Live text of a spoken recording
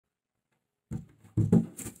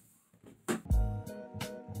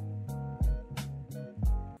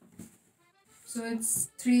So it's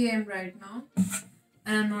 3 a.m. right now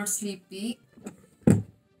and I'm not sleepy.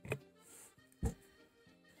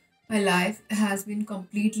 My life has been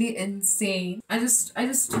completely insane. I just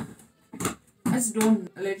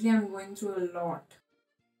don't. Lately I'm going through a lot.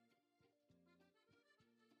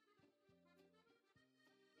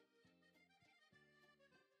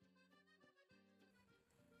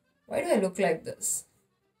 Why do I look like this?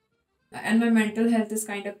 And my mental health is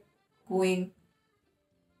kind of going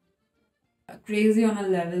crazy on a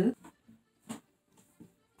level.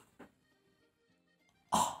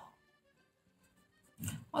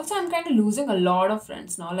 Also, I'm kind of losing a lot of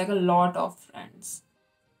friends now, like a lot of friends.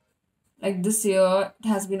 Like this year, it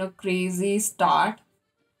has been a crazy start.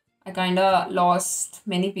 I kind of lost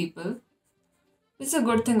many people. It's a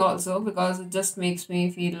good thing also because it just makes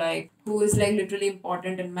me feel like who is like literally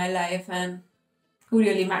important in my life and who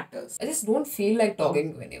really matters. I just don't feel like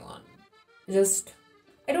talking to anyone. Just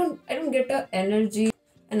I don't get the energy.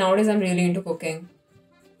 And nowadays I'm really into cooking.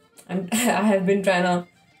 I have been trying to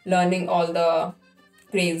learning all the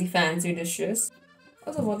crazy fancy dishes.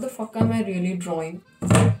 Also, what the fuck am I really drawing?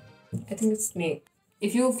 I think it's snake.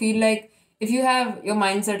 If you feel like if you have your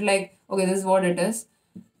mindset like okay this is what it is,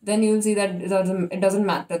 then you'll see that it doesn't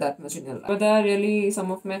matter that much in your life. But there are really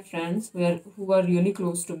some of my friends who are really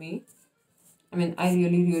close to me. I mean, I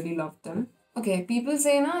really really love them. Okay, people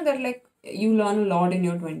say na that like you learn a lot in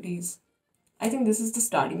your 20s. I think this is the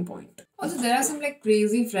starting point. Also, there are some like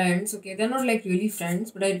crazy friends. Okay, they're not like really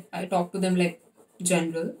friends, but I talk to them like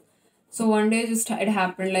general. So one day, just it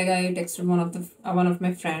happened like I texted one of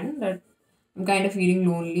my friend that I'm kind of feeling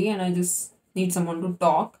lonely and I just need someone to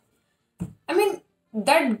talk. I mean,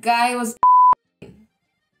 that guy was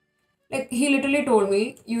like he literally told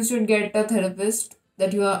me you should get a therapist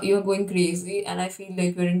that you are going crazy and I feel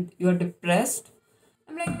like you're depressed.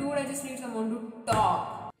 I'm like, dude, I just need someone to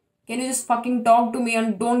talk. Can you just fucking talk to me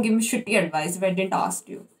and don't give me shitty advice if I didn't ask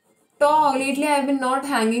you? Talk. Lately, I've been not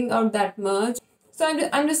hanging out that much. So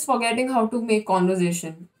I'm just forgetting how to make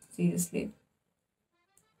conversation. Seriously.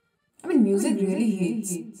 I mean, music really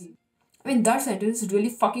heals. I mean, that sentence is really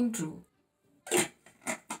fucking true.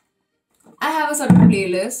 I have a certain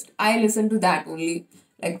playlist. I listen to that only.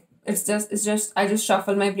 Like it's just I just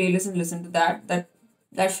shuffle my playlist and listen to that.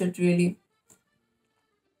 That shit really.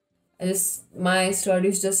 I just my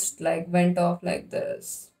studies just like went off like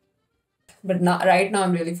this. But now right now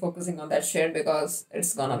I'm really focusing on that shit because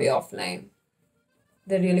it's gonna be offline.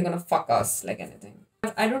 They're really gonna fuck us like anything.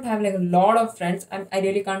 I don't have like a lot of friends. I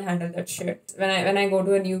really can't handle that shit. When I go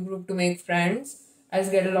to a new group to make friends, I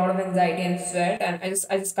just get a lot of anxiety and sweat, and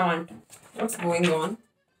I just can't. What's going on?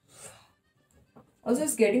 Also,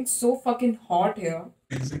 it's getting so fucking hot here.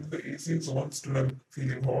 Using the AC is on still I'm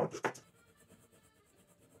feeling hot.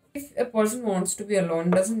 If a person wants to be alone,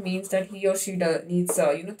 doesn't mean that he or she needs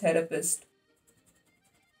a therapist.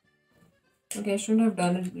 Okay, I shouldn't have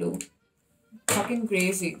done it blue. Fucking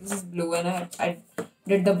crazy. This is blue, and I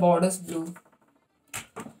did the borders blue.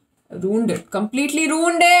 Ruined it. Completely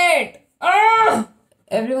ruined it. Ah!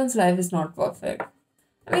 Everyone's life is not perfect.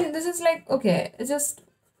 I mean, this is like okay. It's just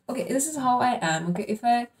okay. This is how I am. Okay,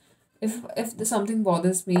 if something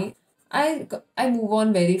bothers me, I move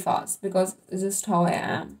on very fast because it's just how I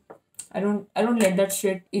am. I don't let that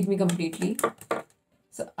shit eat me completely.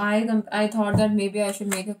 So I thought that maybe I should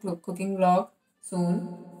make a cooking vlog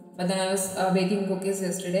soon, but then I was baking cookies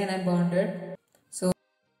yesterday and I burned it. So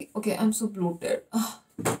okay, I'm so bloated.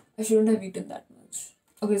 I shouldn't have eaten that much.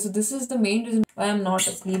 Okay, so this is the main reason why I'm not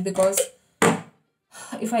asleep because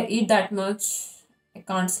if I eat that much, I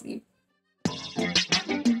can't sleep.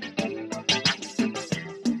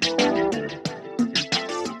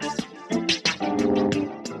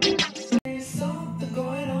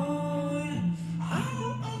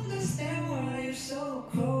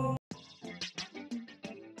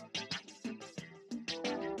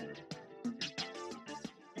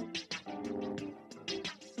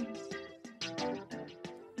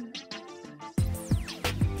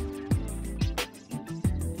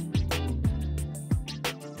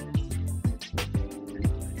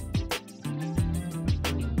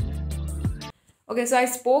 Okay, so I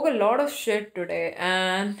spoke a lot of shit today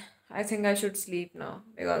and I think I should sleep now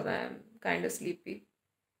because I'm kind of sleepy.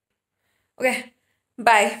 Okay,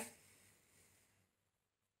 bye.